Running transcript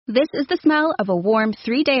This is the smell of a warm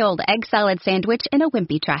 3-day-old egg salad sandwich in a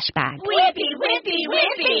Wimpy trash bag. Wimpy, Wimpy,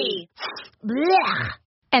 Wimpy! Blech.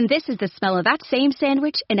 And this is the smell of that same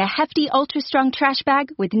sandwich in a hefty, ultra-strong trash bag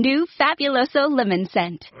with new Fabuloso lemon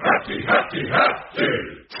scent. Hefty, hefty, hefty!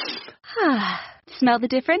 Smell the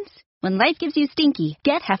difference? When life gives you stinky,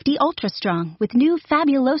 get Hefty Ultra Strong with new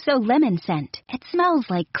Fabuloso lemon scent. It smells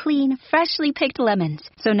like clean, freshly picked lemons.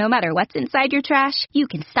 So no matter what's inside your trash, you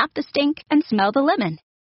can stop the stink and smell the lemon.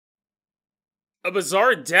 A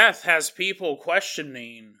bizarre death has people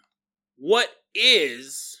questioning, what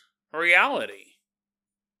is reality?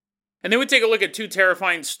 And then we take a look at two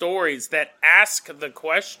terrifying stories that ask the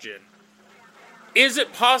question, is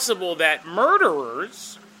it possible that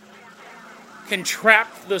murderers can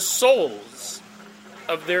trap the souls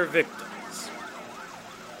of their victims?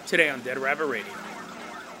 Today on Dead Rabbit Radio.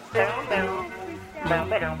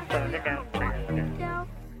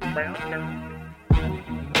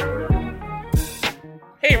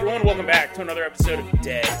 Hey everyone, welcome back to another episode of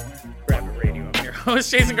Dead Rabbit Radio. I'm your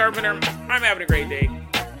host, Jason Carpenter. I'm having a great day.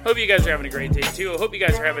 Hope you guys are having a great day too. I hope you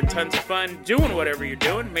guys are having tons of fun doing whatever you're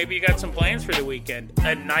doing. Maybe you got some plans for the weekend.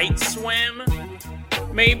 A night swim?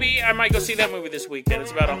 Maybe. I might go see that movie this weekend.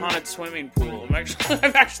 It's about a haunted swimming pool.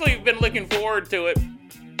 I've actually been looking forward to it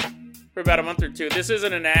for about a month or two. This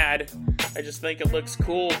isn't an ad. I just think it looks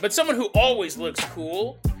cool. But someone who always looks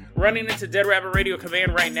cool, running into Dead Rabbit Radio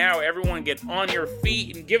Command right now. Everyone get on your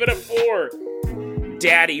feet and give it up for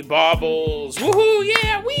Daddy Bobbles. Woohoo,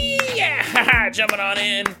 yeah, wee, yeah. Jumping on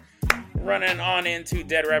in, running on into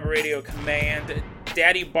Dead Rabbit Radio Command.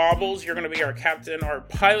 Daddy Bobbles, you're going to be our captain, our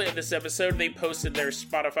pilot of this episode. They posted their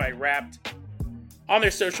Spotify Wrapped on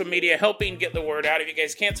their social media, helping get the word out. If you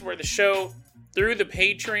guys can't support the show through the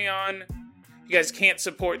Patreon, if you guys can't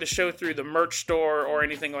support the show through the merch store or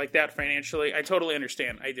anything like that financially, I totally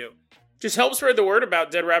understand. I do. Just help spread the word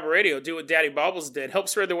about Dead Rabbit Radio. Do what Daddy Bobbles did. Help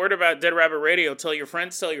spread the word about Dead Rabbit Radio. Tell your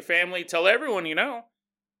friends, tell your family, tell everyone you know.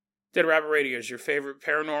 Dead Rabbit Radio is your favorite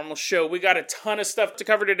paranormal show. We got a ton of stuff to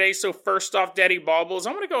cover today, so first off, Daddy Bobbles,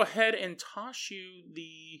 I'm going to go ahead and toss you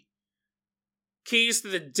the keys to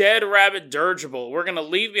the Dead Rabbit dirigible. We're going to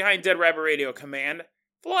leave behind Dead Rabbit Radio Command,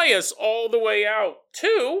 fly us all the way out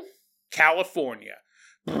to California.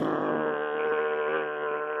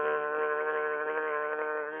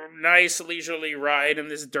 Nice leisurely ride in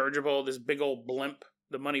this dirigible, this big old blimp,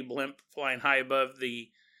 the money blimp, flying high above the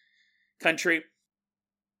country.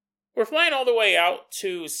 We're flying all the way out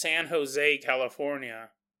to San Jose, California.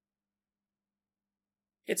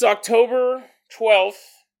 It's October 12th,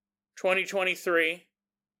 2023.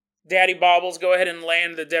 Daddy Bobbles, go ahead and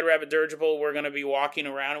land the Dead Rabbit dirigible. We're going to be walking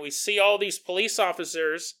around. We see all these police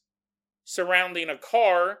officers surrounding a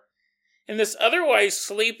car in this otherwise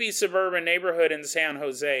sleepy suburban neighborhood in San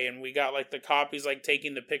Jose. And we got like the cop, he's like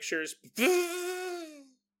taking the pictures.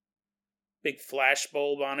 Big flash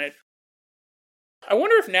bulb on it. I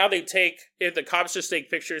wonder if now if the cops just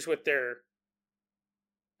take pictures with their...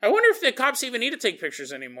 I wonder if the cops even need to take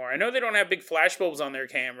pictures anymore. I know they don't have big flash bulbs on their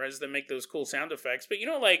cameras that make those cool sound effects, but you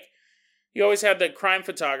know, like, you always had the crime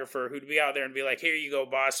photographer who'd be out there and be like, here you go,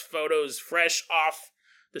 boss, photos fresh off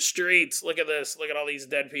the streets. Look at this. Look at all these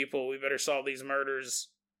dead people. We better solve these murders.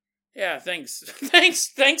 Yeah, thanks.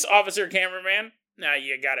 Thanks, officer cameraman. Nah,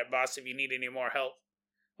 you got it, boss, if you need any more help.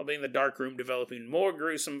 I'll be in the dark room developing more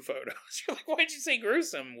gruesome photos. You're like, why'd you say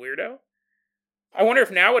gruesome, weirdo? I wonder if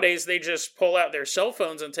nowadays they just pull out their cell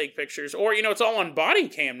phones and take pictures. Or, you know, it's all on body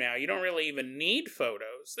cam now. You don't really even need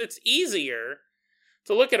photos. It's easier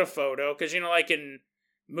to look at a photo. Because, you know, like in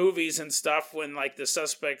movies and stuff, when, like, the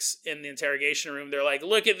suspects in the interrogation room, they're like,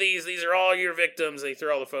 look at these. These are all your victims. They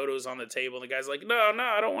throw all the photos on the table. And the guy's like, no,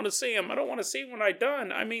 I don't want to see them. I don't want to see when I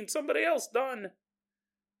done. I mean, somebody else done.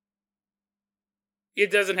 It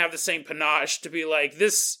doesn't have the same panache to be like,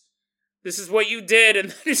 this is what you did, and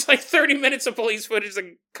then it's like 30 minutes of police footage,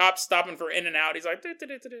 the cops stopping for in and out. He's like,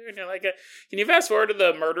 and you're like, can you fast forward to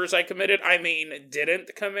the murders I committed? I mean,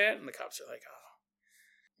 didn't commit? And the cops are like, oh.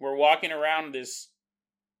 We're walking around this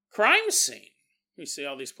crime scene. We see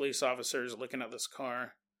all these police officers looking at this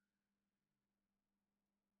car.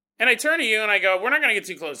 And I turn to you and I go, we're not going to get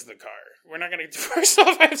too close to the car. We're not going to first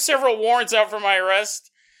off, I have several warrants out for my arrest.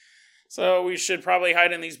 So we should probably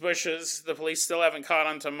hide in these bushes. The police still haven't caught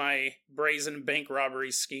on to my brazen bank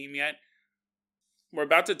robbery scheme yet. We're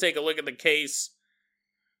about to take a look at the case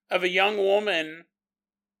of a young woman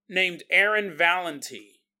named Erin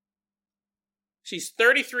Valenti. She's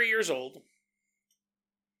 33 years old,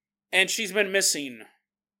 and she's been missing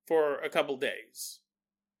for a couple days.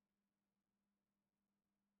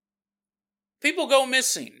 People go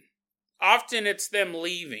missing. Often it's them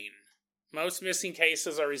leaving. Most missing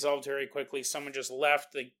cases are resolved very quickly. Someone just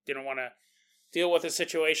left. They didn't want to deal with a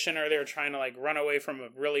situation, or they're trying to run away from a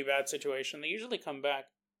really bad situation. They usually come back.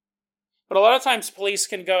 But a lot of times police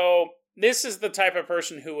can go, this is the type of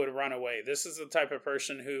person who would run away. This is the type of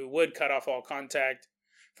person who would cut off all contact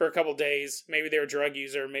for a couple days. Maybe they're a drug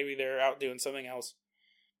user. Maybe they're out doing something else.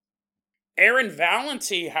 Erin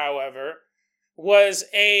Valenti, however, was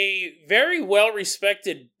a very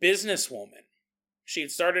well-respected businesswoman. She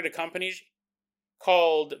had started a company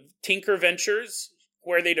called Tinker Ventures,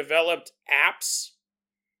 where they developed apps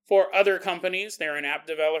for other companies. They're an app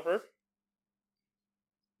developer.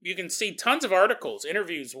 You can see tons of articles,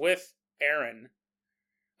 interviews with Erin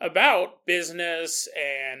about business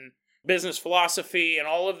and business philosophy and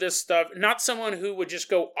all of this stuff. Not someone who would just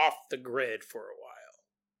go off the grid for a while.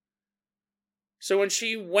 So when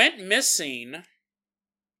she went missing,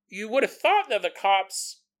 you would have thought that the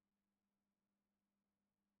cops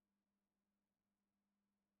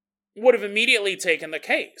would have immediately taken the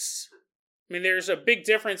case. I mean, there's a big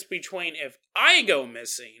difference between if I go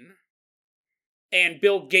missing and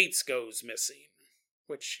Bill Gates goes missing,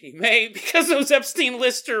 which he may, because those Epstein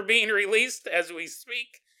lists are being released as we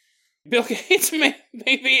speak. Bill Gates may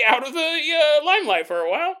be out of the limelight for a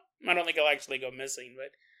while. I don't think he'll actually go missing, but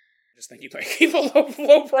I just think you might keep a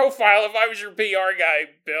low profile. If I was your PR guy,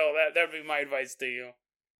 Bill, that'd be my advice to you.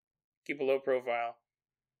 Keep a low profile.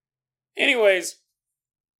 Anyways,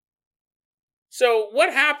 so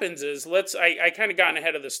what happens is, I kind of gotten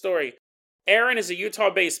ahead of the story. Erin is a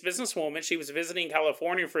Utah-based businesswoman. She was visiting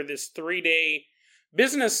California for this 3-day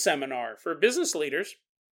business seminar for business leaders.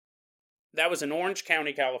 That was in Orange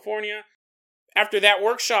County, California. After that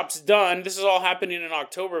workshop's done, this is all happening in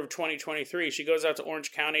October of 2023. She goes out to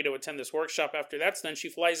Orange County to attend this workshop. After that's done, she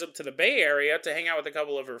flies up to the Bay Area to hang out with a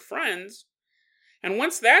couple of her friends. And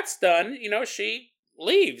once that's done, she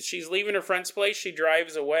leaves. She's leaving her friend's place. She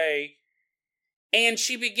drives away. And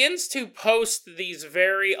she begins to post these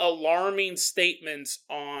very alarming statements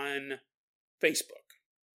on Facebook.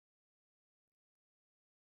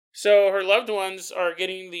 So her loved ones are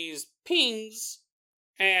getting these pings,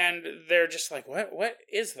 and they're just like, what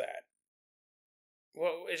is that?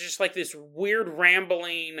 Well, it's just like this weird,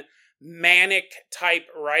 rambling, manic type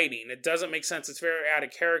writing. It doesn't make sense. It's very out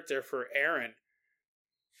of character for Erin.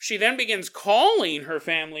 She then begins calling her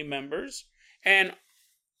family members, and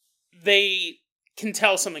they can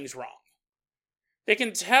tell something's wrong. They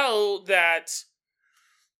can tell that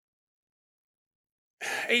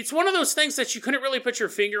it's one of those things that you couldn't really put your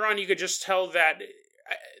finger on. You could just tell that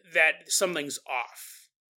something's off.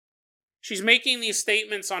 She's making these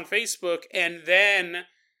statements on Facebook, and then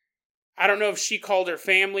I don't know if she called her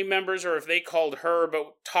family members or if they called her,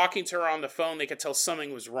 but talking to her on the phone, they could tell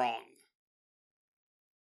something was wrong.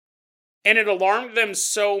 And it alarmed them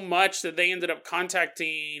so much that they ended up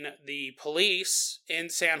contacting the police in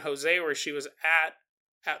San Jose, where she was at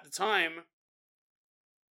the time.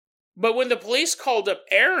 But when the police called up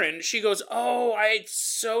Erin, she goes, "Oh, I'm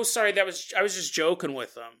so sorry. I was just joking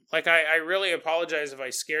with them. I really apologize if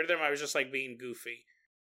I scared them. I was just being goofy."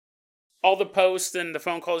 All the posts and the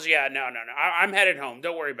phone calls, no. I'm headed home.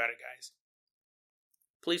 Don't worry about it, guys.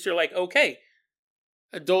 Police are like, okay.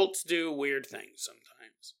 Adults do weird things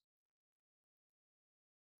sometimes.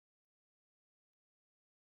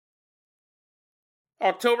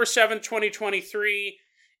 October 7th, 2023,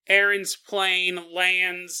 Erin's plane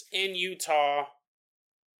lands in Utah.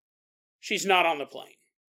 She's not on the plane.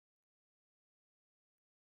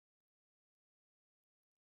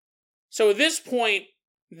 So at this point,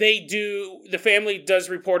 the family does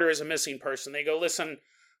report her as a missing person. They go, listen,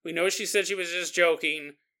 we know she said she was just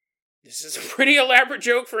joking. This is a pretty elaborate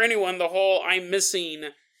joke for anyone, the whole I'm missing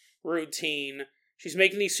routine. She's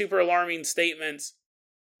making these super alarming statements.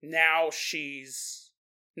 Now she's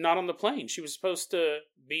not on the plane. She was supposed to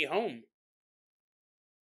be home.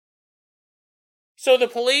 So the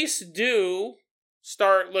police do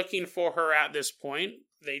start looking for her at this point.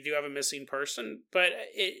 They do have a missing person, but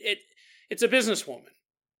it's a businesswoman.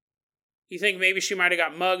 You think maybe she might have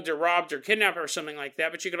got mugged or robbed or kidnapped or something like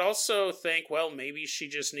that, but you could also think, well, maybe she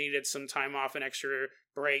just needed some time off, an extra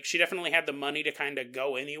break. She definitely had the money to kind of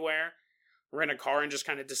go anywhere, rent a car, and just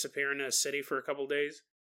kind of disappear in a city for a couple days.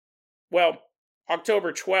 Well,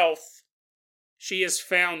 October 12th, she is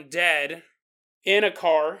found dead in a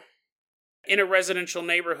car in a residential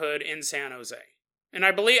neighborhood in San Jose. And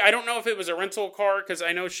I don't know if it was a rental car, because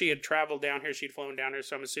I know she had traveled down here, she'd flown down here,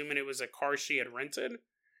 so I'm assuming it was a car she had rented.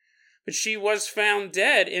 But she was found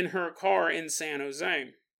dead in her car in San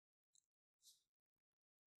Jose.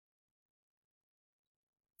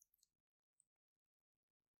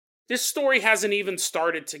 this story hasn't even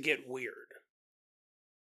started to get weird.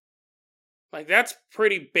 Like, that's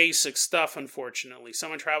pretty basic stuff, unfortunately.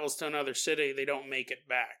 Someone travels to another city, they don't make it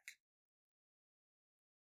back.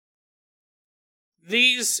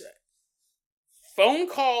 These phone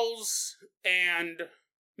calls and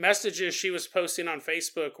messages she was posting on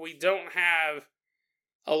Facebook, we don't have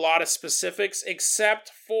a lot of specifics, except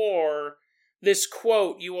for this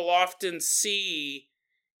quote you will often see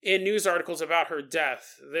in news articles about her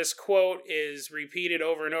death. This quote is repeated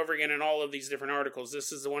over and over again in all of these different articles.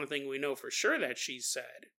 This is the one thing we know for sure that she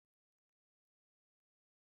said.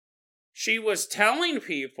 She was telling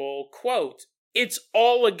people, quote, "It's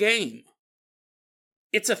all a game.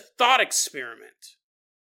 It's a thought experiment.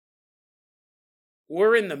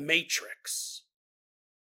 We're in the Matrix."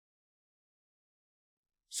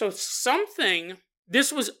 So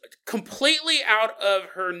this was completely out of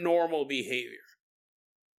her normal behavior.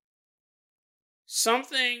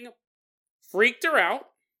 Something freaked her out,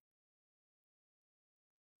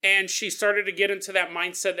 and she started to get into that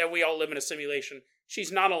mindset that we all live in a simulation.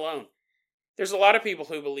 She's not alone. There's a lot of people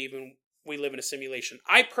who believe we live in a simulation.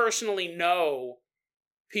 I personally know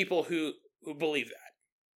people who believe that.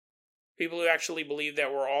 People who actually believe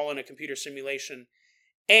that we're all in a computer simulation.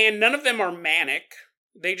 And none of them are manic.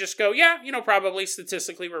 They just go, yeah, probably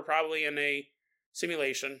statistically we're probably in a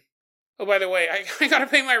simulation. Oh, by the way, I gotta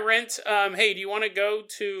pay my rent. Hey, do you want to go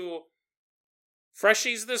to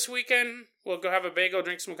Freshies this weekend? We'll go have a bagel,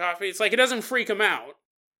 drink some coffee. It's like, it doesn't freak them out.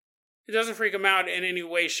 It doesn't freak them out in any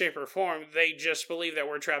way, shape, or form. They just believe that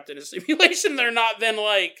we're trapped in a simulation. They're not then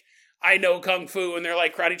like, I know Kung Fu, and they're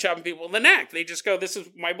like karate chopping people in the neck. They just go, this is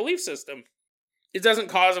my belief system. It doesn't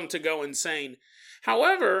cause them to go insane.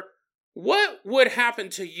 However, what would happen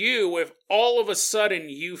to you if all of a sudden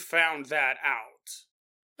you found that out?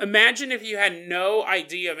 Imagine if you had no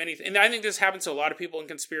idea of anything. And I think this happens to a lot of people in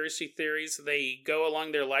conspiracy theories. They go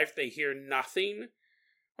along their life, they hear nothing.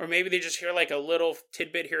 Or maybe they just hear like a little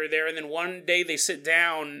tidbit here or there. And then one day they sit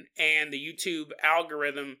down and the YouTube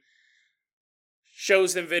algorithm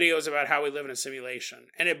shows them videos about how we live in a simulation.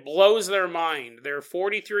 And it blows their mind. They're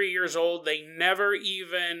 43 years old. They never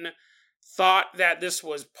even thought that this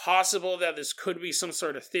was possible, that this could be some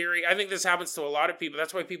sort of theory. I think this happens to a lot of people.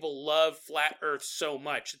 That's why people love Flat Earth so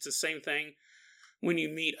much. It's the same thing when you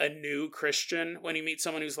meet a new Christian, when you meet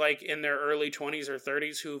someone who's like in their early 20s or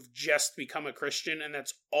 30s who've just become a Christian and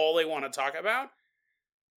that's all they want to talk about.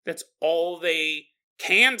 That's all they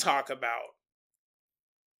can talk about.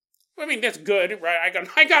 I mean, that's good, right?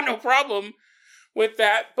 I got no problem with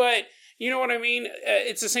that, but you know what I mean?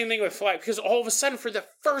 It's the same thing with flight, because all of a sudden, for the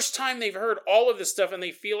first time, they've heard all of this stuff, and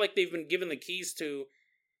they feel like they've been given the keys to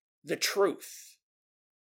the truth.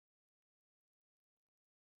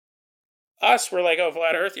 Us, we're like, oh,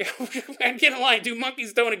 flat Earth? Yeah, man, get in line, dude.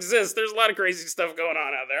 Monkeys don't exist. There's a lot of crazy stuff going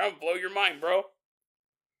on out there. I'll blow your mind, bro.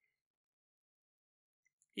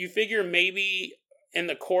 You figure maybe in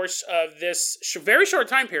the course of this very short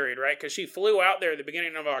time period, right? Because she flew out there at the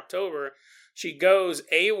beginning of October. She goes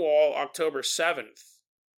AWOL October 7th.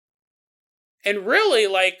 And really,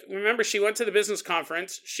 like, remember, she went to the business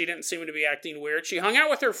conference. She didn't seem to be acting weird. She hung out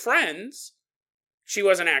with her friends. She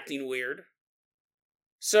wasn't acting weird.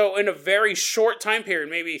 So in a very short time period,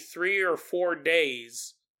 maybe 3 or 4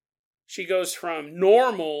 days, she goes from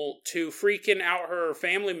normal to freaking out her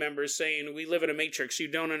family members saying, we live in a matrix.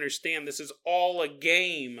 You don't understand. This is all a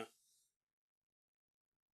game.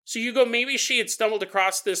 So you go, maybe she had stumbled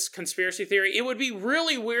across this conspiracy theory. It would be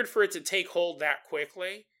really weird for it to take hold that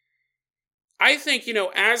quickly. I think,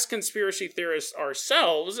 as conspiracy theorists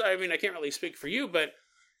ourselves, I mean, I can't really speak for you, but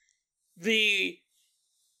the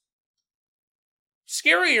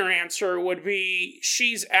scarier answer would be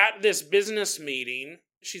she's at this business meeting.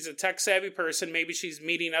 She's a tech-savvy person. Maybe she's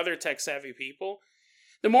meeting other tech-savvy people.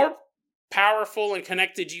 The more powerful and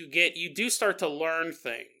connected you get, you do start to learn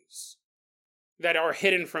things that are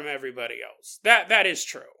hidden from everybody else. That is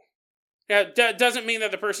true. Now, that doesn't mean that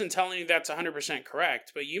the person telling you that's 100%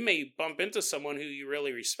 correct, but you may bump into someone who you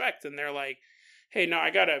really respect, and they're like, hey, no, I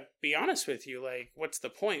gotta be honest with you, like, what's the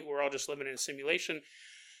point? We're all just living in a simulation.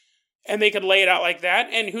 And they could lay it out like that,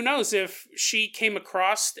 and who knows if she came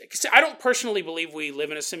across... Because I don't personally believe we live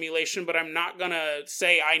in a simulation, but I'm not gonna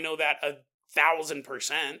say I know that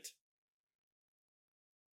 1,000%.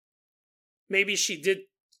 Maybe she did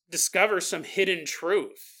discover some hidden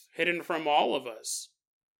truth, hidden from all of us,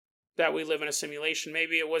 that we live in a simulation.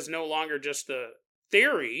 Maybe it was no longer just a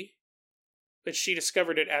theory, but she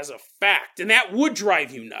discovered it as a fact. And that would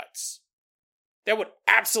drive you nuts. That would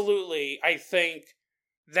absolutely, I think,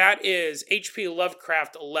 that is H.P.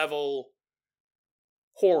 Lovecraft level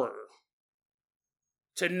horror.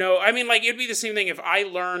 to know. I mean, like, it'd be the same thing if I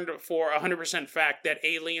learned for 100% fact that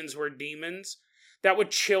aliens were demons. That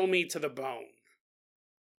would chill me to the bone.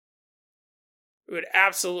 It would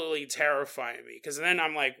absolutely terrify me, because then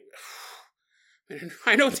I'm like,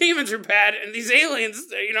 I know demons are bad, and these aliens,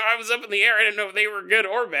 I was up in the air, I didn't know if they were good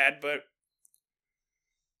or bad, but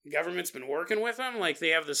the government's been working with them, like, they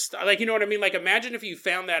have this, like, you know what I mean? Like, imagine if you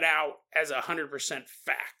found that out as 100%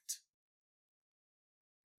 fact.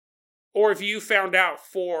 Or if you found out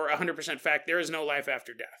for 100% fact, there is no life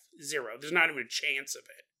after death. Zero. There's not even a chance of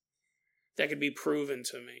it. That could be proven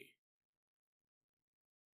to me.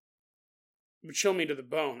 It would chill me to the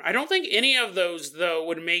bone. I don't think any of those, though,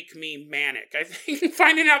 would make me manic. I think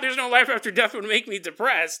finding out there's no life after death would make me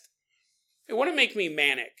depressed. It wouldn't make me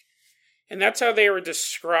manic. And that's how they were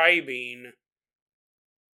describing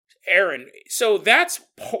Aaron. So that's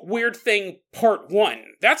weird thing part 1.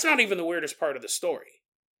 That's not even the weirdest part of the story.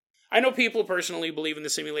 I know people personally believe in the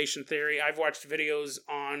simulation theory. I've watched videos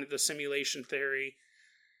on the simulation theory.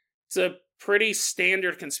 It's a pretty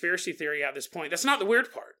standard conspiracy theory at this point. That's not the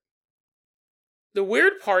weird part. The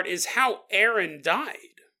weird part is how Aaron died.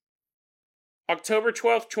 October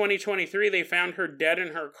 12th, 2023, they found her dead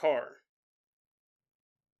in her car.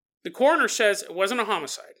 The coroner says it wasn't a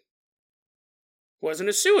homicide. It wasn't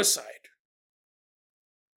a suicide.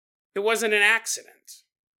 It wasn't an accident.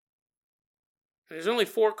 There's only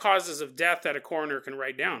 4 causes of death that a coroner can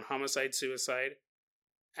write down: homicide, suicide,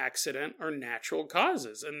 accident, or natural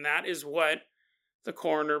causes. And that is what the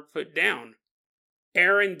coroner put down.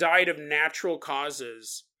 Aaron died of natural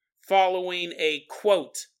causes following a,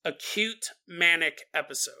 quote, acute manic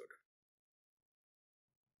episode.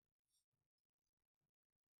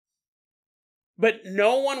 But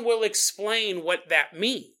no one will explain what that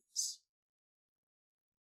means.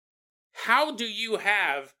 How do you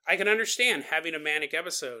have... I can understand having a manic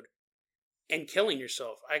episode and killing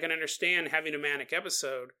yourself. I can understand having a manic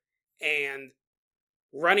episode and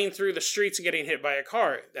running through the streets and getting hit by a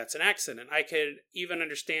car. That's an accident. I could even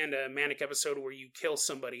understand a manic episode where you kill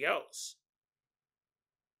somebody else.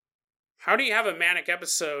 How do you have a manic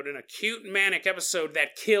episode, an acute manic episode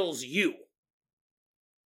that kills you?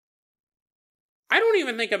 I don't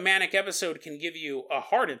even think a manic episode can give you a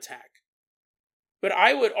heart attack. But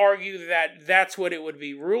I would argue that that's what it would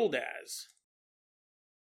be ruled as.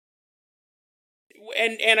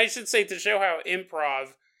 And I should say, to show how improv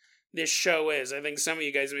this show is, I think some of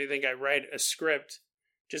you guys may think I write a script,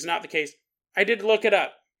 which is not the case. I did look it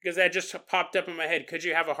up, because that just popped up in my head. Could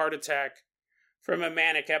you have a heart attack from a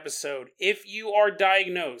manic episode? If you are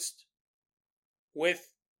diagnosed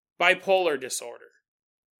with bipolar disorder,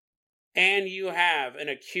 and you have an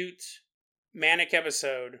acute manic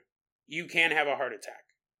episode, you can have a heart attack.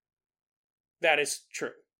 That is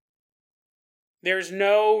true. There's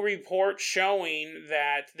no report showing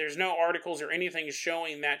that, there's no articles or anything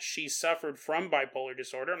showing that she suffered from bipolar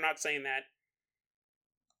disorder. I'm not saying that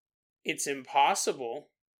it's impossible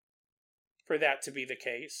for that to be the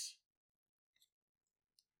case.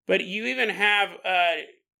 But you even have,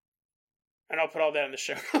 and I'll put all that in the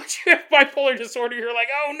show notes. You have bipolar disorder, you're like,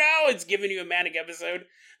 oh no, it's giving you a manic episode.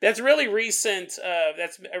 That's really recent.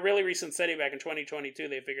 That's a really recent study back in 2022.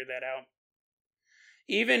 They figured that out.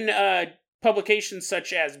 Even publications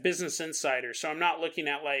such as Business Insider, so I'm not looking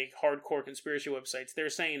at like hardcore conspiracy websites, they're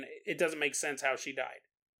saying it doesn't make sense how she died.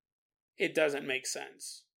 It doesn't make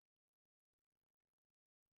sense.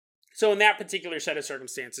 So in that particular set of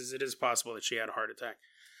circumstances, it is possible that she had a heart attack.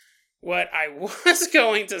 What I was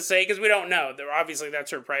going to say, because we don't know, obviously that's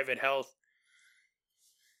her private health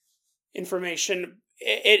information.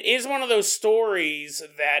 It is one of those stories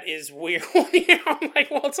that is weird. I'm like,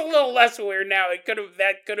 well, it's a little less weird now.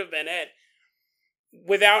 That could have been it.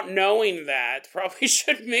 Without knowing that,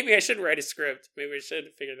 maybe I should write a script. Maybe I should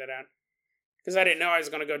figure that out. Because I didn't know I was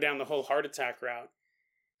going to go down the whole heart attack route.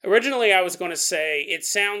 Originally, I was going to say, it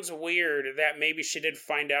sounds weird that maybe she did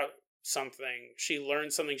find out something. She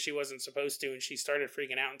learned something she wasn't supposed to, and she started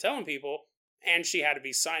freaking out and telling people, and she had to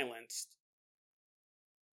be silenced.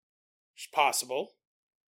 It's possible.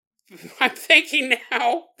 I'm thinking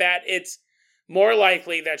now that it's more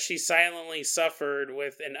likely that she silently suffered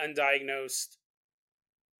with undiagnosed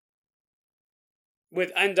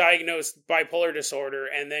bipolar disorder,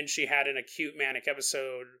 and then she had an acute manic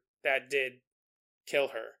episode that did kill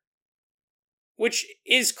her. Which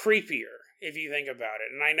is creepier, if you think about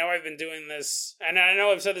it. And I know I've been doing this, and I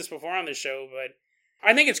know I've said this before on the show, but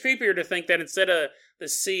I think it's creepier to think that instead of the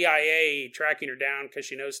CIA tracking her down because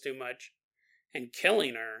she knows too much and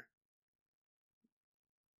killing her,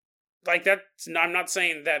 like, that's, I'm not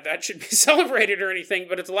saying that that should be celebrated or anything,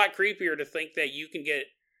 but it's a lot creepier to think that you can get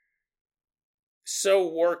so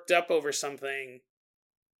worked up over something,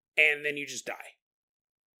 and then you just die.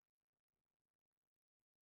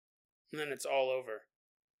 And then it's all over.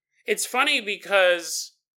 It's funny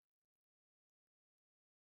because,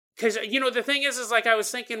 the thing is like I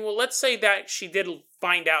was thinking, well, let's say that she did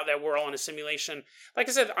find out that we're all in a simulation. Like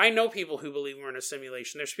I said, I know people who believe we're in a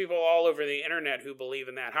simulation. There's people all over the internet who believe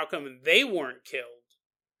in that. How come they weren't killed?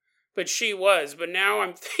 But she was. But now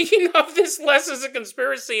I'm thinking of this less as a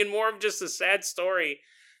conspiracy and more of just a sad story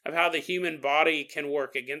of how the human body can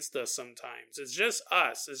work against us sometimes. It's just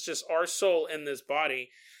us. It's just our soul in this body.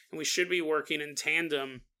 And we should be working in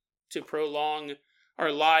tandem to prolong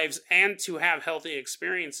our lives and to have healthy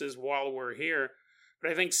experiences while we're here.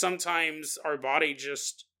 But I think sometimes our body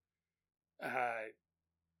just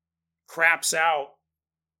craps out.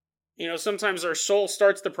 Sometimes our soul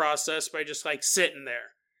starts the process by just like sitting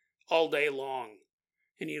there all day long.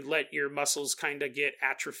 And you let your muscles kind of get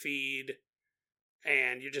atrophied.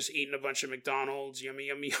 And you're just eating a bunch of McDonald's. Yummy,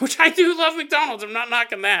 yummy. Which I do love McDonald's. I'm not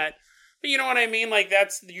knocking that. But you know what I mean? Like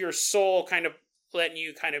that's your soul kind of letting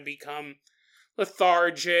you kind of become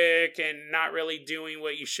lethargic and not really doing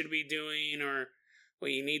what you should be doing or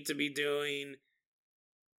what you need to be doing.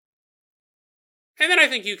 And then I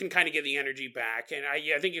think you can kind of get the energy back. And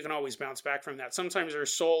I think you can always bounce back from that. Sometimes our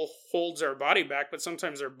soul holds our body back, but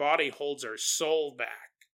sometimes our body holds our soul back.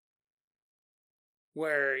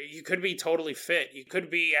 Where you could be totally fit. You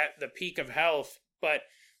could be at the peak of health, but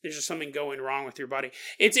there's just something going wrong with your body.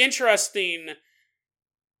 It's interesting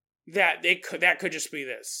that that could just be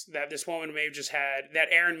this. That this woman may have just had, that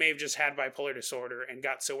Erin may have just had bipolar disorder and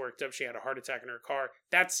got so worked up she had a heart attack in her car.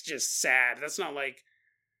 That's just sad. That's not like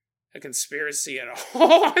a conspiracy at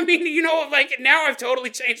all. I mean, like now I've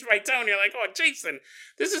totally changed my tone. You're like, oh, Jason,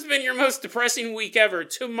 this has been your most depressing week ever.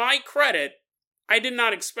 To my credit, I did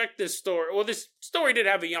not expect this story. Well, this story did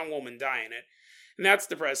have a young woman die in it. And that's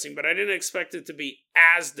depressing, but I didn't expect it to be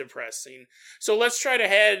as depressing. So let's go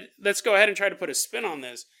ahead and try to put a spin on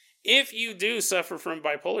this. If you do suffer from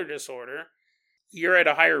bipolar disorder, you're at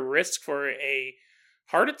a higher risk for a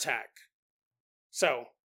heart attack. So,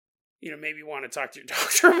 maybe you want to talk to your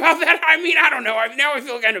doctor about that. I mean, I don't know. Now I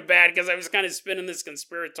feel kind of bad because I was kind of spinning this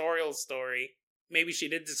conspiratorial story. Maybe she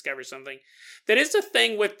did discover something. That is the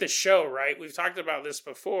thing with the show, right? We've talked about this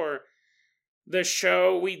before. The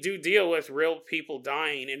show, we do deal with real people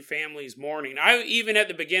dying and families mourning. Even at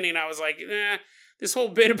the beginning, I was like, this whole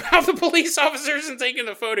bit about the police officers and taking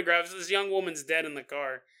the photographs. This young woman's dead in the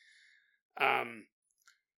car.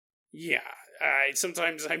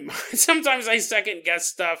 Sometimes I second guess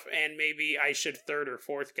stuff, and maybe I should third or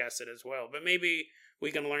fourth guess it as well. But maybe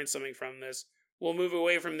we can learn something from this. We'll move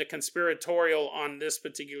away from the conspiratorial on this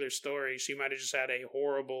particular story. She might have just had a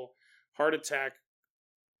horrible heart attack.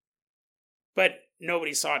 But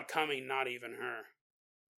nobody saw it coming, not even her.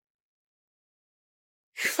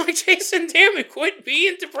 Like, Jason, damn it, quit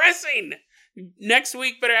being depressing. Next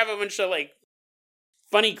week better have a bunch of,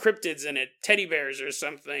 funny cryptids in it. Teddy bears or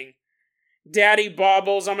something. Daddy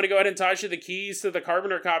baubles. I'm going to go ahead and toss you the keys to the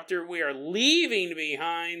Carpenter Copter. We are leaving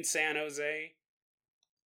behind San Jose.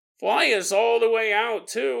 Fly us all the way out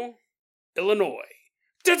to Illinois.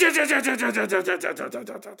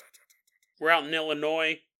 We're out in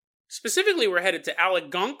Illinois. Specifically, we're headed to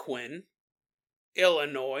Algonquin,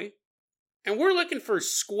 Illinois, and we're looking for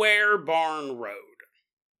Square Barn Road.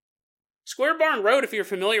 Square Barn Road, if you're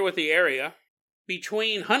familiar with the area,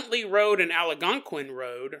 between Huntley Road and Algonquin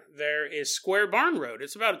Road, there is Square Barn Road.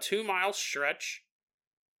 It's about a 2-mile stretch.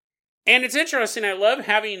 And it's interesting, I love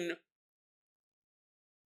having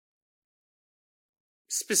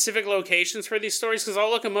specific locations for these stories, because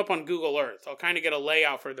I'll look them up on Google Earth. I'll kind of get a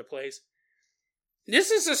layout for the place.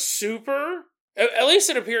 This is a super, at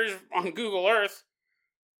least it appears on Google Earth,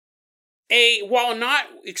 while not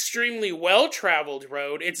extremely well-traveled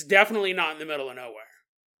road, it's definitely not in the middle of nowhere.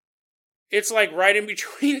 It's like right in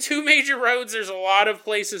between two major roads. There's a lot of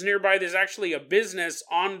places nearby. There's actually a business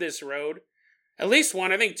on this road. At least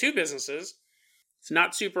one, I think 2 businesses. It's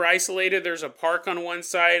not super isolated. There's a park on one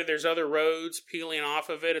side. There's other roads peeling off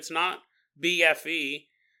of it. It's not BFE.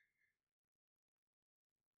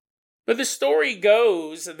 But the story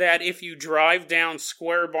goes that if you drive down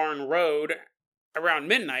Square Barn Road around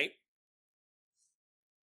midnight,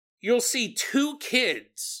 you'll see 2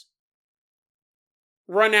 kids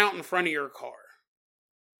run out in front of your car.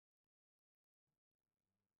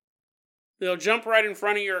 They'll jump right in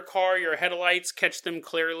front of your car. Your headlights catch them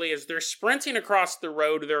clearly as they're sprinting across the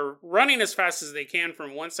road. They're running as fast as they can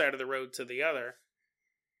from one side of the road to the other.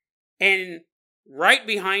 And right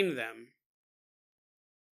behind them,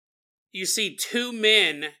 you see 2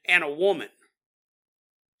 men and a woman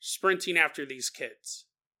sprinting after these kids.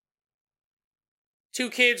 2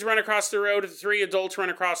 kids run across the road, 3 adults run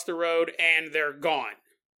across the road, and they're gone.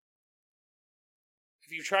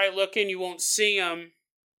 If you try looking, you won't see them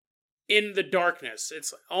in the darkness.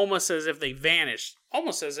 It's almost as if they vanished,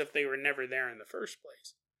 almost as if they were never there in the first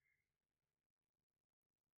place.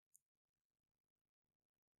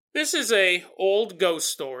 This is an old ghost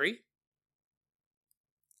story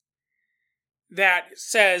that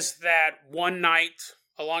says that one night,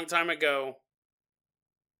 a long time ago,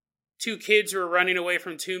 2 kids were running away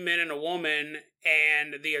from 2 men and a woman,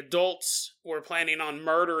 and the adults were planning on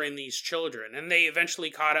murdering these children. And they eventually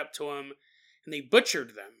caught up to them, and they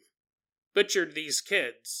butchered them. Butchered these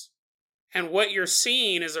kids. And what you're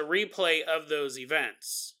seeing is a replay of those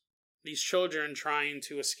events. These children trying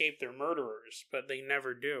to escape their murderers, but they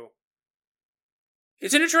never do.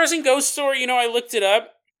 It's an interesting ghost story. I looked it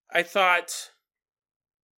up. I thought,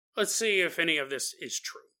 let's see if any of this is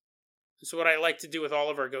true. It's what I like to do with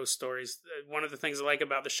all of our ghost stories. One of the things I like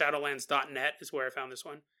about the Shadowlands.net is where I found this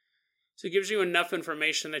one. So it gives you enough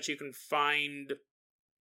information that you can find,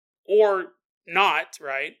 or not,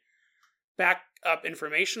 right? Back up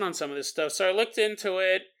information on some of this stuff. So I looked into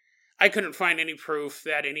it. I couldn't find any proof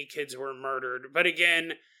that any kids were murdered. But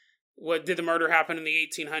again, did the murder happen in the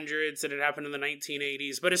 1800s? Did it happen in the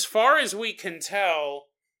 1980s? But as far as we can tell,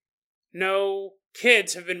 no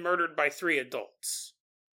kids have been murdered by 3 adults.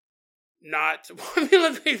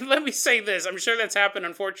 Let me say this. I'm sure that's happened,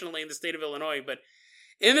 unfortunately, in the state of Illinois, but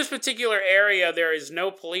in this particular area, there is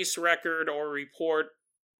no police record or report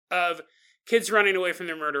of kids running away from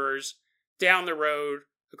their murderers down the road,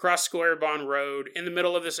 across Square Bond Road, in the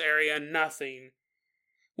middle of this area, nothing.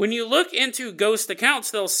 When you look into ghost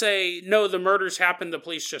accounts, they'll say, no, the murders happened, the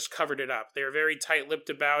police just covered it up. They're very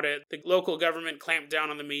tight-lipped about it. The local government clamped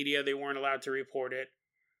down on the media, they weren't allowed to report it,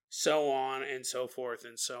 so on and so forth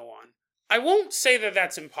and so on. I won't say that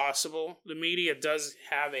that's impossible. The media does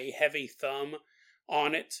have a heavy thumb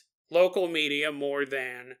on it. Local media more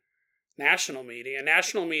than national media.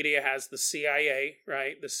 National media has the CIA,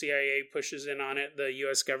 right? The CIA pushes in on it. The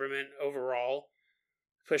U.S. government overall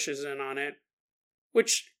pushes in on it.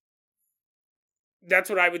 Which, that's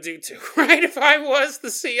what I would do too, right? If I was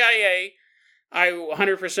the CIA, I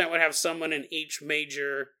 100% would have someone in each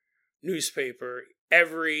major newspaper,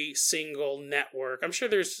 every single network. I'm sure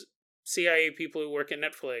there's CIA people who work at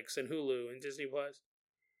Netflix and Hulu and Disney Plus.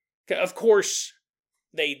 Of course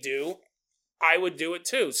they do. I would do it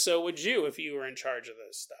too. So would you if you were in charge of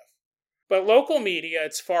this stuff. But local media,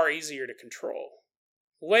 it's far easier to control.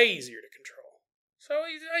 Way easier to control. So,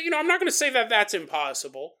 I'm not going to say that that's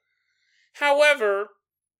impossible. However,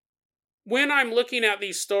 when I'm looking at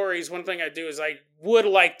these stories, one thing I do is I would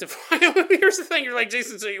like to find... Here's the thing, you're like,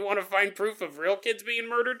 Jason, so you want to find proof of real kids being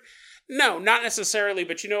murdered? No, not necessarily,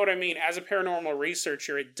 but you know what I mean. As a paranormal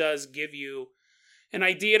researcher, it does give you an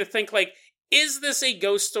idea to think, like, is this a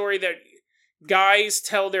ghost story that guys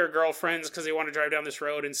tell their girlfriends because they want to drive down this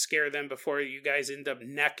road and scare them before you guys end up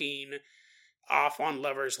necking off on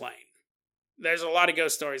Lover's Lane? There's a lot of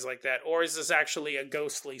ghost stories like that. Or is this actually a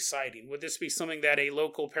ghostly sighting? Would this be something that a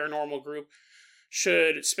local paranormal group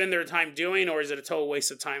should spend their time doing, or is it a total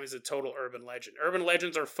waste of time? Is it a total urban legend? Urban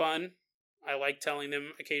legends are fun. I like telling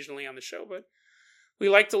them occasionally on the show, but we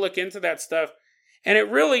like to look into that stuff. And it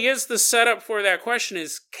really is the setup for that question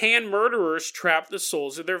is, can murderers trap the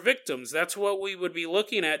souls of their victims? That's what we would be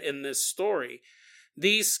looking at in this story.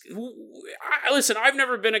 Listen, I've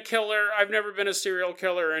never been a killer. I've never been a serial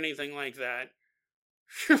killer or anything like that.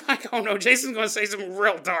 You're like, oh no, Jason's going to say something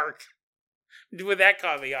real dark. With that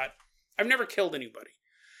caveat, I've never killed anybody.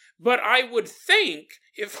 But I would think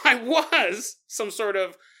if I was some sort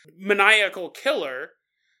of maniacal killer,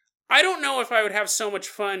 I don't know if I would have so much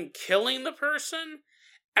fun killing the person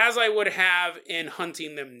as I would have in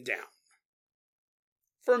hunting them down.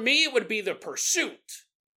 For me, it would be the pursuit.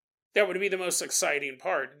 That would be the most exciting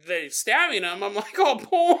part. The stabbing them, I'm like,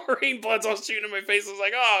 oh, boring. Blood's all shooting in my face. I was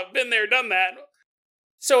like, oh, I've been there, done that.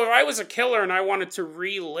 So if I was a killer and I wanted to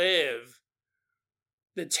relive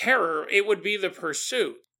the terror, it would be the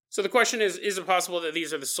pursuit. So the question is it possible that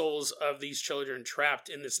these are the souls of these children trapped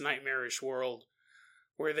in this nightmarish world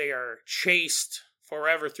where they are chased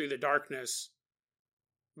forever through the darkness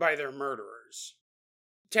by their murderers?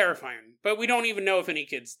 Terrifying. But we don't even know if any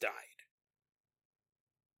kids died.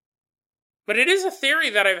 But it is a theory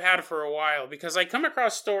that I've had for a while, because I come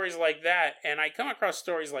across stories like that, and I come across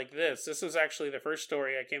stories like this. This was actually the first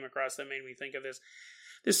story I came across that made me think of this.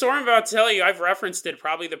 The story I'm about to tell you, I've referenced it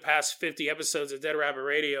probably the past 50 episodes of Dead Rabbit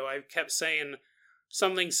Radio. I kept saying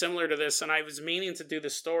something similar to this, and I was meaning to do the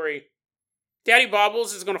story. Daddy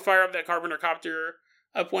Bobbles is going to fire up that Carpenter copter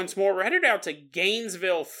up once more. We're headed out to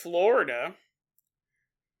Gainesville, Florida.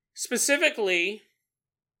 Specifically,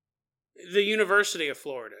 the University of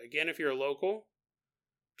Florida. Again, if you're a local,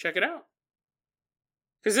 check it out.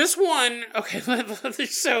 Because this one, okay,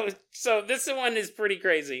 so this one is pretty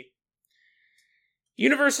crazy.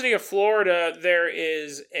 University of Florida, there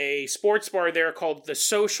is a sports bar there called The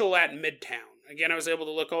Social at Midtown. Again, I was able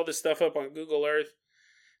to look all this stuff up on Google Earth.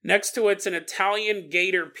 Next to it's an Italian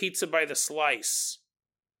Gator Pizza by the Slice.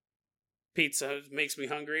 Pizza makes me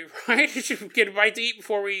hungry, right? Should get a bite to eat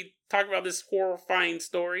before we talk about this horrifying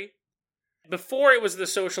story. Before it was The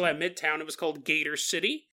Social at Midtown, it was called Gator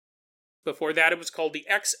City. Before that, it was called the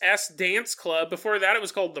XS Dance Club. Before that, it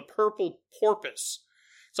was called the Purple Porpoise.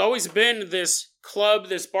 It's always been this club,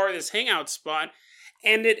 this bar, this hangout spot,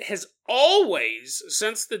 and it has always,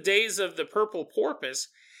 since the days of the Purple Porpoise,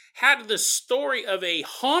 had the story of a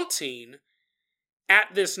haunting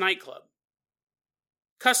at this nightclub.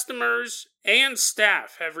 Customers and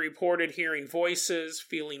staff have reported hearing voices,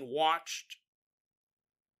 feeling watched.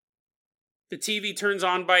 The TV turns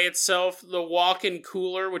on by itself. The walk-in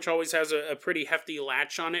cooler, which always has a pretty hefty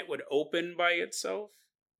latch on it, would open by itself.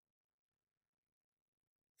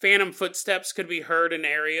 Phantom footsteps could be heard in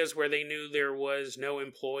areas where they knew there was no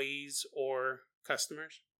employees or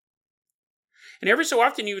customers. And every so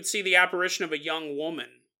often you would see the apparition of a young woman.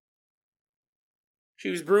 She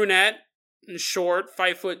was brunette and short,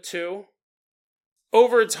 5'2".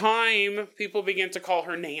 Over time, people began to call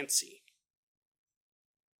her Nancy.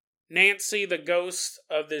 Nancy, the ghost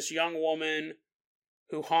of this young woman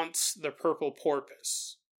who haunts the Purple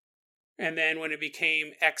Porpoise. And then when it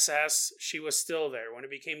became XS, she was still there. When it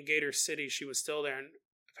became Gator City, she was still there. And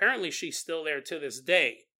apparently she's still there to this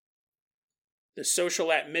day. The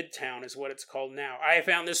Social at Midtown is what it's called now. I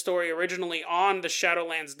found this story originally on the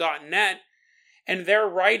Shadowlands.net, and their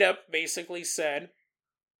write-up basically said,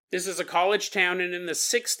 this is a college town, and in the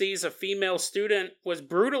 60s, a female student was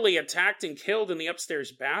brutally attacked and killed in the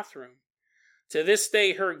upstairs bathroom. To this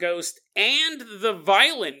day, her ghost and the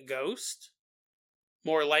violent ghost,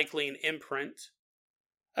 more likely an imprint,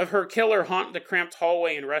 of her killer haunt the cramped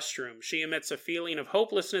hallway and restroom. She emits a feeling of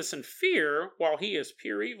hopelessness and fear, while he is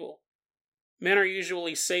pure evil. Men are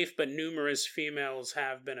usually safe, but numerous females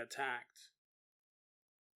have been attacked.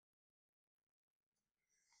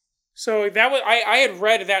 So that was I had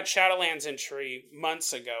read that Shadowlands entry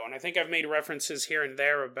months ago, and I think I've made references here and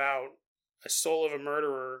there about a soul of a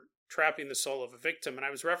murderer trapping the soul of a victim, and I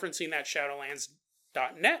was referencing that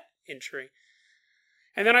Shadowlands.net entry.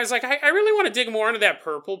 And then I was like, I really want to dig more into that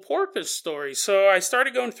Purple Porpoise story. So I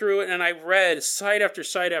started going through it, and I read site after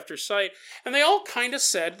site after site, and they all kind of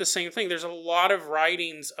said the same thing. There's a lot of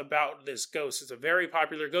writings about this ghost. It's a very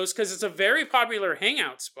popular ghost because it's a very popular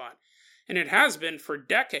hangout spot, and it has been for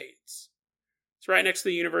decades. It's right next to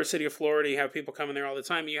the University of Florida. You have people coming there all the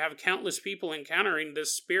time. You have countless people encountering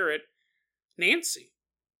this spirit, Nancy.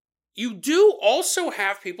 You do also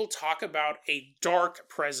have people talk about a dark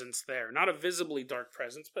presence there. Not a visibly dark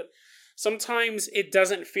presence, but sometimes it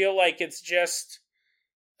doesn't feel like it's just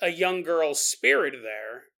a young girl's spirit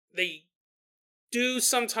there. They do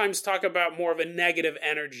sometimes talk about more of a negative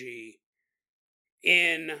energy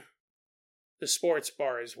in the sports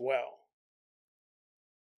bar as well.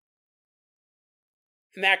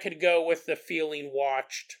 And that could go with the feeling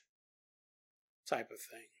watched type of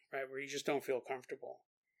thing, right? Where you just don't feel comfortable.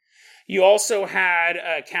 You also had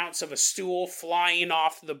accounts of a stool flying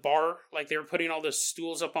off the bar, like they were putting all the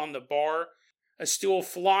stools up on the bar, a stool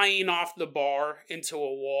flying off the bar into a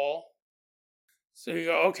wall. So you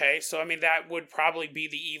go, okay, so I mean, that would probably be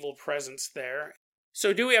the evil presence there.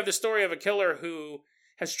 So do we have the story of a killer who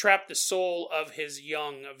has trapped the soul of his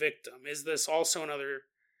young victim? Is this also another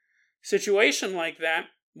situation like that?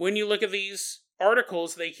 When you look at these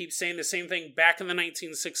articles, they keep saying the same thing. Back in the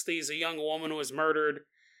 1960s, a young woman was murdered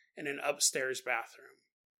in an upstairs bathroom.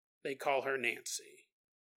 They call her Nancy.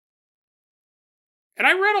 And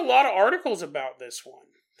I read a lot of articles about this one.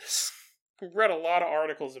 I read a lot of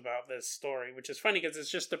articles about this story, which is funny because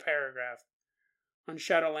it's just a paragraph on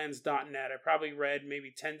Shadowlands.net. I probably read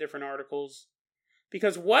maybe 10 different articles.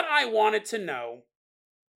 Because what I wanted to know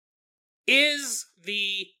is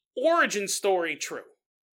the origin story true?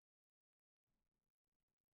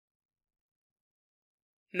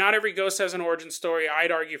 Not every ghost has an origin story. I'd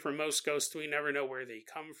argue for most ghosts, we never know where they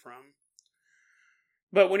come from.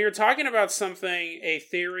 But when you're talking about something, a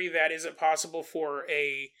theory that is it possible for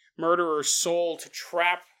a murderer's soul to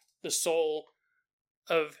trap the soul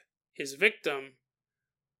of his victim,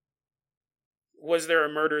 was there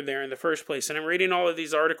a murder there in the first place? And I'm reading all of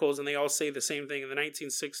these articles, and they all say the same thing. In the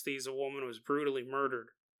 1960s, a woman was brutally murdered.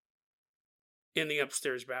 in the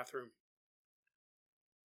upstairs bathroom.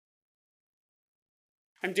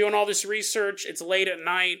 I'm doing all this research. It's late at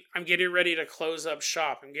night. I'm getting ready to close up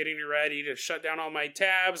shop. I'm getting ready to shut down all my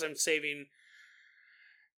tabs. I'm saving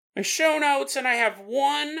my show notes, and I have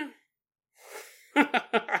one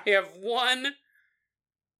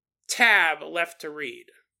tab left to read.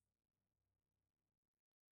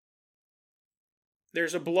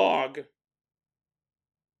 There's a blog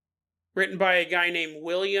written by a guy named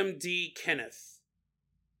William D. Kenneth.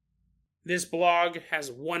 This blog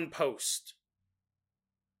has one post.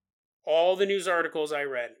 All the news articles I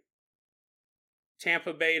read.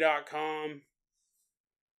 TampaBay.com,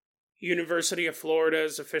 University of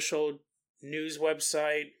Florida's official news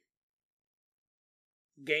website,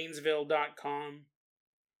 Gainesville.com.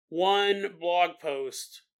 One blog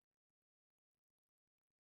post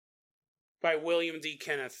by William D.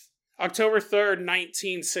 Kenneth. October 3rd,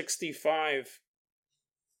 1965.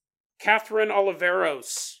 Catherine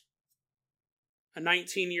Oliveros, a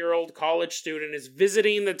 19-year-old college student, is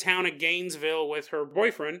visiting the town of Gainesville with her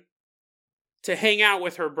boyfriend to hang out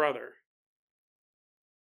with her brother.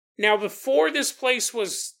 Now, before this place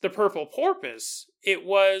was the Purple Porpoise, it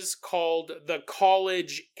was called the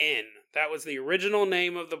College Inn. That was the original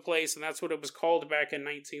name of the place, and that's what it was called back in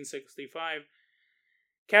 1965.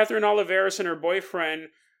 Catherine Oliveros and her boyfriend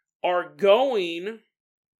are going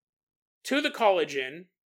to the College Inn,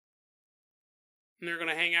 and they're going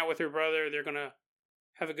to hang out with her brother. They're going to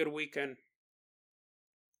have a good weekend.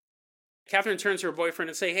 Catherine turns to her boyfriend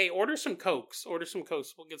and say, "Hey, order some Cokes. Order some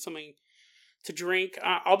Cokes. We'll get something to drink.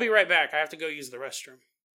 I'll be right back. I have to go use the restroom."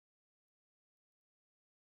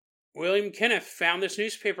 William Kenneth found this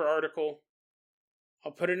newspaper article.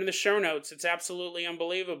 I'll put it in the show notes. It's absolutely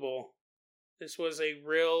unbelievable. This was a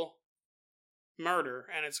real murder,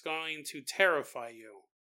 and it's going to terrify you.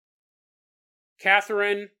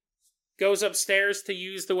 Catherine goes upstairs to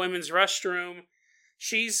use the women's restroom.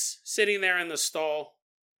 She's sitting there in the stall.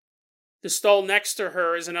 The stall next to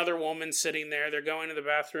her is another woman sitting there. They're going to the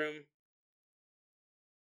bathroom.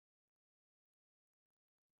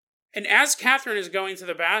 And as Catherine is going to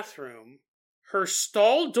the bathroom, her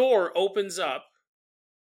stall door opens up,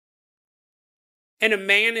 and a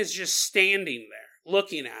man is just standing there,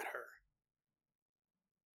 looking at her.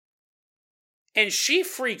 And she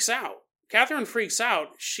freaks out. Catherine freaks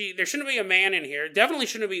out. There shouldn't be a man in here. Definitely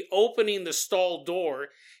shouldn't be opening the stall door.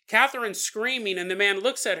 Catherine's screaming, and the man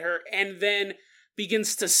looks at her and then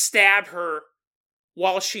begins to stab her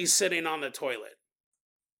while she's sitting on the toilet.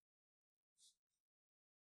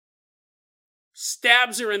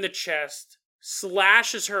 Stabs her in the chest,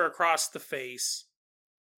 slashes her across the face,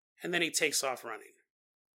 and then he takes off running.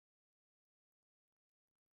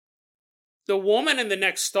 The woman in the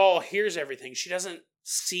next stall hears everything. She doesn't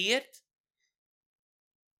see it.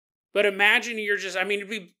 But imagine it'd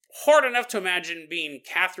be hard enough to imagine being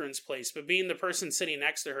Catherine's place, but being the person sitting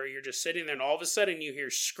next to her, you're just sitting there, and all of a sudden you hear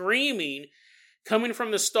screaming coming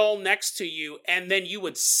from the stall next to you, and then you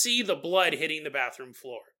would see the blood hitting the bathroom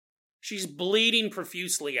floor. She's bleeding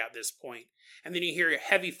profusely at this point, and then you hear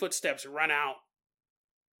heavy footsteps run out.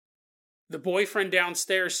 The boyfriend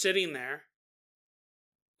downstairs sitting there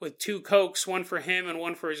with 2 Cokes, one for him and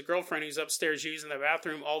one for his girlfriend who's upstairs using the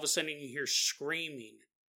bathroom. All of a sudden you hear screaming.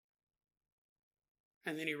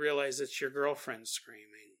 And then you realize it's your girlfriend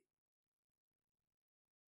screaming.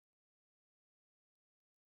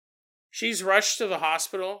 She's rushed to the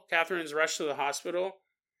hospital. Catherine's rushed to the hospital.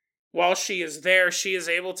 While she is there, she is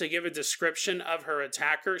able to give a description of her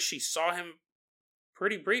attacker. She saw him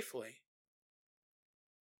pretty briefly.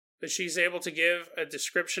 But she's able to give a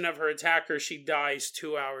description of her attacker. She dies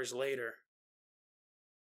 2 hours later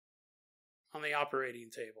on the operating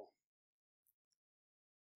table.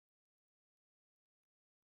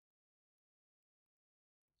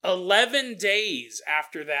 "11 days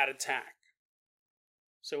after that attack."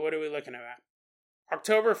 So what are we looking at?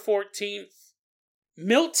 October 14th,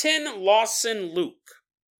 Milton Lawson Luke,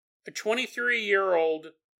 a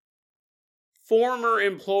 23-year-old former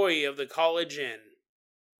employee of the College Inn,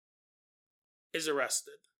 is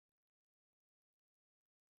arrested.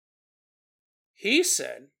 He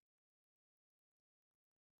said,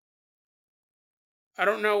 "I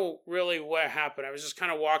don't know really what happened. I was just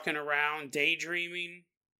kind of walking around, daydreaming.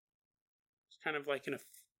 It's kind of like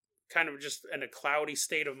just in a cloudy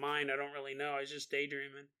state of mind. I don't really know. I was just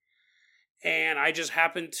daydreaming. And I just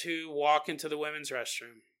happened to walk into the women's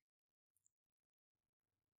restroom."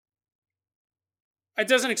 It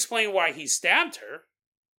doesn't explain why he stabbed her.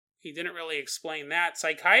 He didn't really explain that.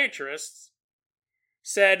 Psychiatrists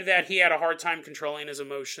said that he had a hard time controlling his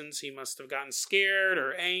emotions. He must have gotten scared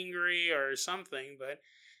or angry or something, but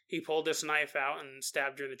He pulled this knife out and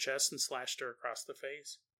stabbed her in the chest and slashed her across the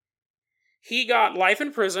face. He got life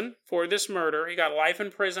in prison for this murder. He got life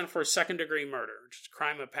in prison for second-degree murder, which is a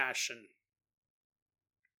crime of passion.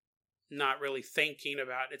 Not really thinking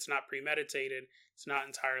about it. It's not premeditated. It's not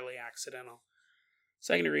entirely accidental.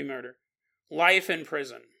 Second-degree murder. Life in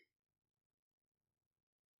prison.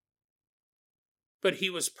 But he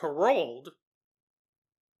was paroled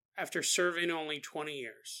after serving only 20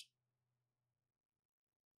 years.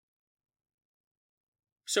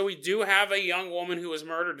 So we do have a young woman who was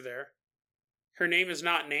murdered there. Her name is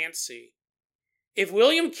not Nancy. If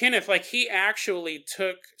William Kenneth, he actually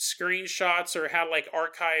took screenshots or had,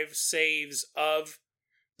 archive saves of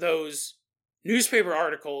those newspaper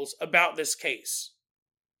articles about this case.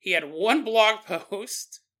 He had one blog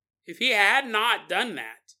post. If he had not done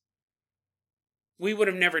that, we would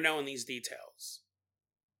have never known these details.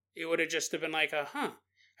 It would have just been I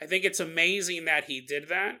think it's amazing that he did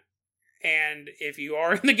that. And if you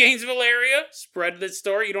are in the Gainesville area, spread this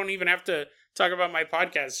story. You don't even have to talk about my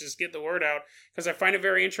podcast. Just get the word out. Because I find it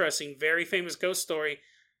very interesting. Very famous ghost story.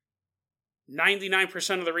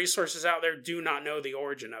 99% of the resources out there do not know the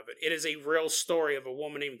origin of it. It is a real story of a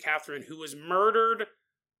woman named Catherine who was murdered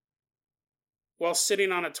while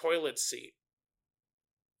sitting on a toilet seat.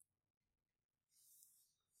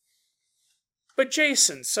 But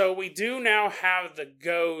Jason, so we do now have the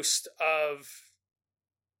ghost of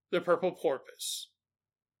the Purple Porpoise.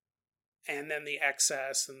 And then the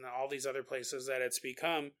excess and all these other places that it's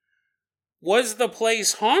become. Was the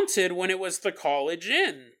place haunted when it was the College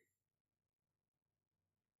Inn?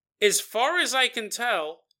 As far as I can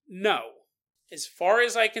tell, no. As far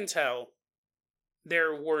as I can tell,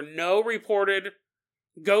 there were no reported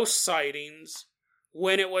ghost sightings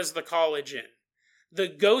when it was the College Inn. The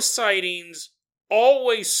ghost sightings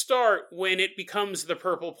always start when it becomes the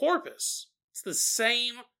Purple Porpoise. It's the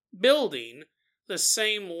same building, the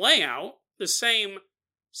same layout, the same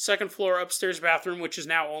second floor upstairs bathroom, which is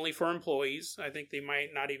now only for employees. I think they might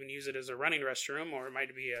not even use it as a running restroom, or it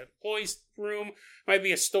might be an employee's room, might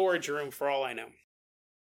be a storage room for all I know.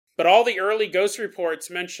 But all the early ghost reports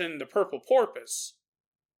mention the Purple Porpoise.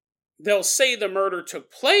 They'll say the murder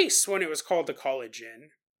took place when it was called the College Inn,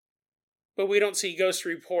 but we don't see ghost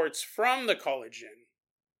reports from the College Inn.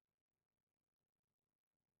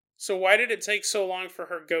 So why did it take so long for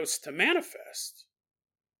her ghost to manifest?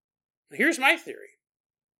 Here's my theory.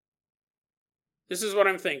 This is what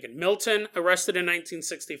I'm thinking. Milton, arrested in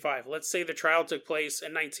 1965. Let's say the trial took place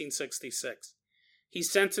in 1966.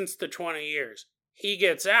 He's sentenced to 20 years. He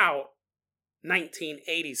gets out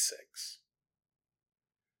 1986.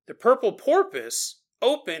 The Purple Porpoise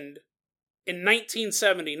opened in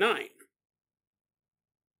 1979.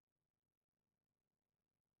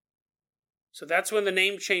 So that's when the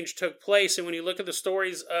name change took place. And when you look at the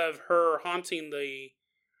stories of her haunting the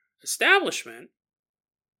establishment,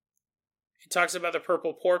 it talks about the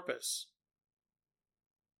Purple Porpoise.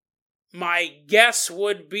 My guess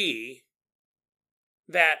would be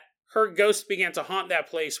that her ghost began to haunt that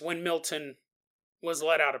place when Milton was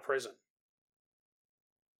let out of prison.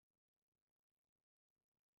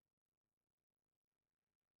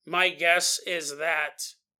 My guess is that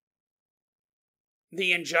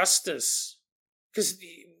the injustice, because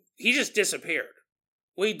he just disappeared.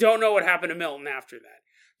 We don't know what happened to Milton after that.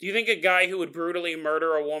 Do you think a guy who would brutally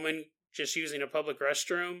murder a woman just using a public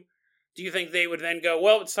restroom, do you think they would then go,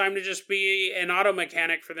 well, it's time to just be an auto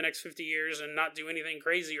mechanic for the next 50 years and not do anything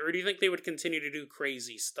crazy? Or do you think they would continue to do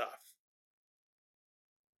crazy stuff?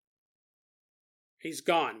 He's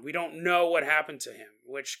gone. We don't know what happened to him,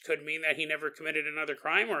 which could mean that he never committed another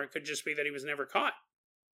crime, or it could just be that he was never caught.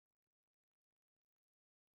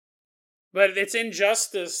 But it's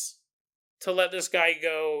injustice to let this guy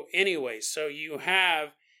go anyway. So you have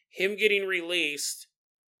him getting released,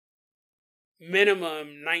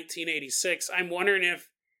 minimum 1986. I'm wondering if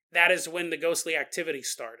that is when the ghostly activity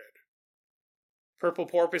started. Purple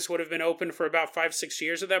Porpoise would have been open for about 5-6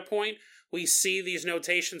 years at that point. We see these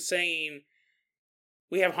notations saying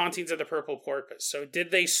we have hauntings of the Purple Porpoise. So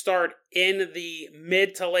did they start in the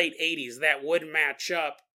mid to late 80s? That would match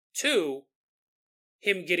up to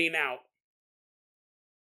him getting out.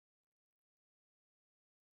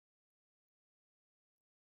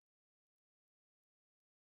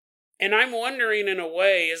 And I'm wondering, in a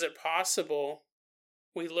way, is it possible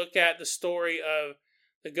we look at the story of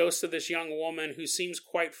the ghost of this young woman who seems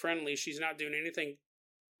quite friendly. She's not doing anything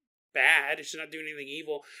bad. She's not doing anything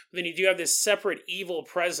evil. But then you do have this separate evil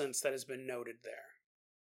presence that has been noted there.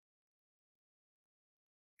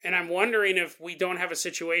 And I'm wondering if we don't have a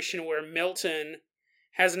situation where Milton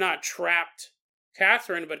has not trapped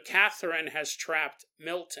Catherine, but Catherine has trapped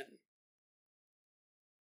Milton.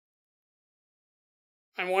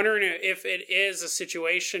 I'm wondering if it is a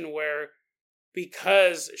situation where,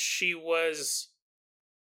 because she was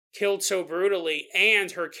killed so brutally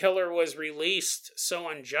and her killer was released so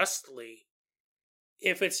unjustly,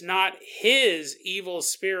 if it's not his evil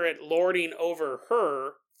spirit lording over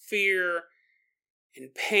her, fear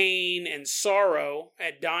and pain and sorrow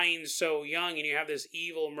at dying so young, and you have this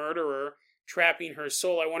evil murderer trapping her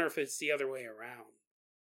soul. I wonder if it's the other way around.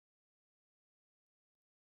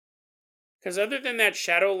 Because other than that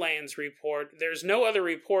Shadowlands report, there's no other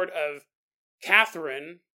report of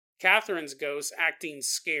Catherine's ghost, acting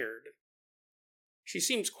scared. She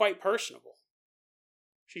seems quite personable.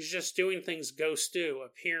 She's just doing things ghosts do,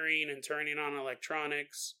 appearing and turning on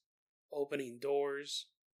electronics, opening doors.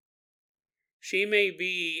 She may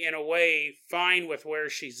be, in a way, fine with where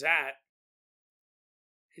she's at,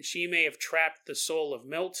 and she may have trapped the soul of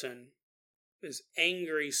Milton, this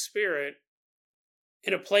angry spirit,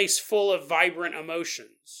 in a place full of vibrant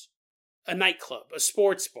emotions. A nightclub, a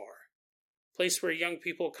sports bar, a place where young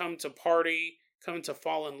people come to party, come to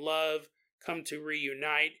fall in love, come to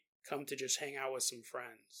reunite, come to just hang out with some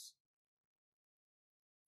friends.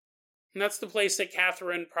 And that's the place that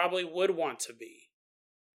Catherine probably would want to be.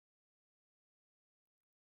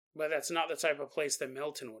 But that's not the type of place that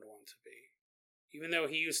Milton would want to be. Even though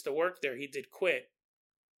he used to work there, he did quit.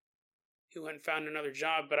 He went and found another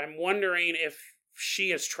job, but I'm wondering if she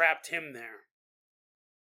has trapped him there.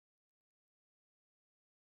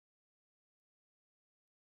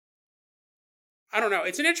 I don't know.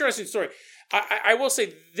 It's an interesting story. I will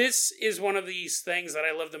say this is one of these things that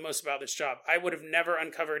I love the most about this job. I would have never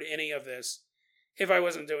uncovered any of this if I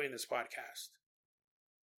wasn't doing this podcast.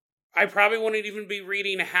 I probably wouldn't even be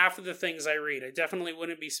reading half of the things I read. I definitely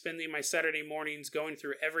wouldn't be spending my Saturday mornings going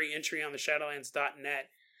through every entry on the Shadowlands.net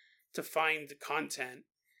to find content.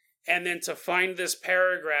 And then to find this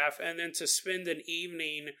paragraph, and then to spend an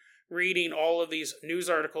evening reading all of these news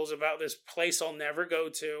articles about this place I'll never go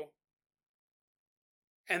to.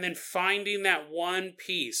 And then finding that one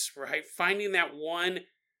piece, right? Finding that one.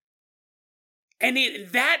 And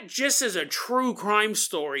that just as a true crime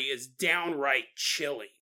story is downright chilling.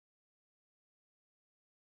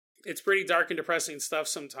 It's pretty dark and depressing stuff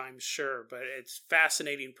sometimes, sure, but it's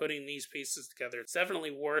fascinating putting these pieces together. It's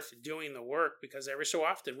definitely worth doing the work, because every so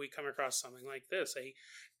often we come across something like this, a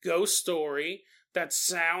ghost story that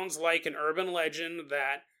sounds like an urban legend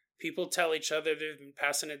that people tell each other. They've been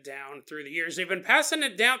passing it down through the years. They've been passing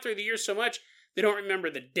it down through the years so much, they don't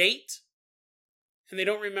remember the date, and they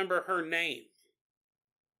don't remember her name.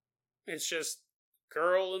 It's just,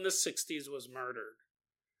 girl in the 60s was murdered.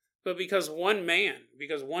 But because one man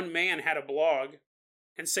had a blog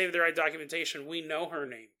and saved the right documentation, we know her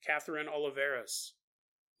name, Catherine Oliveras.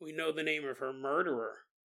 We know the name of her murderer.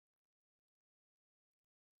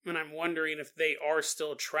 And I'm wondering if they are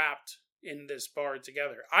still trapped in this bar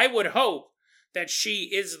together. I would hope that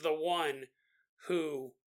she is the one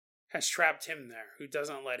who has trapped him there, who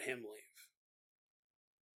doesn't let him leave.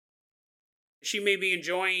 She may be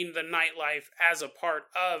enjoying the nightlife as a part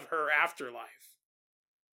of her afterlife,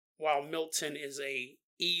 while Milton is a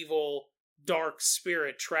evil, dark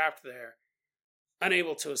spirit trapped there,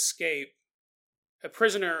 unable to escape, a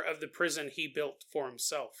prisoner of the prison he built for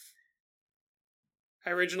himself.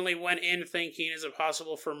 I originally went in thinking, is it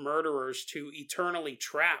possible for murderers to eternally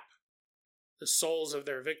trap the souls of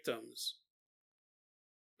their victims?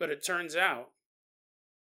 But it turns out,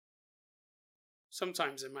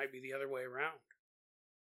 sometimes it might be the other way around.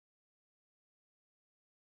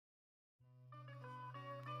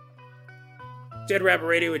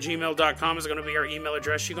 DeadRabbitRadio@gmail.com is going to be our email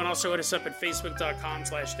address. You can also hit us up at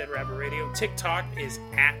Facebook.com/DeadRabbitRadio. TikTok is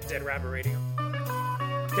 @DeadRabbitRadio.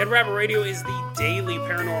 Dead Rabbit Radio is the daily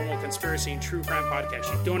paranormal, conspiracy, and true crime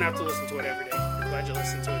podcast. You don't have to listen to it every day. I'm glad you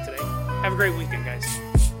listened to it today. Have a great weekend, guys.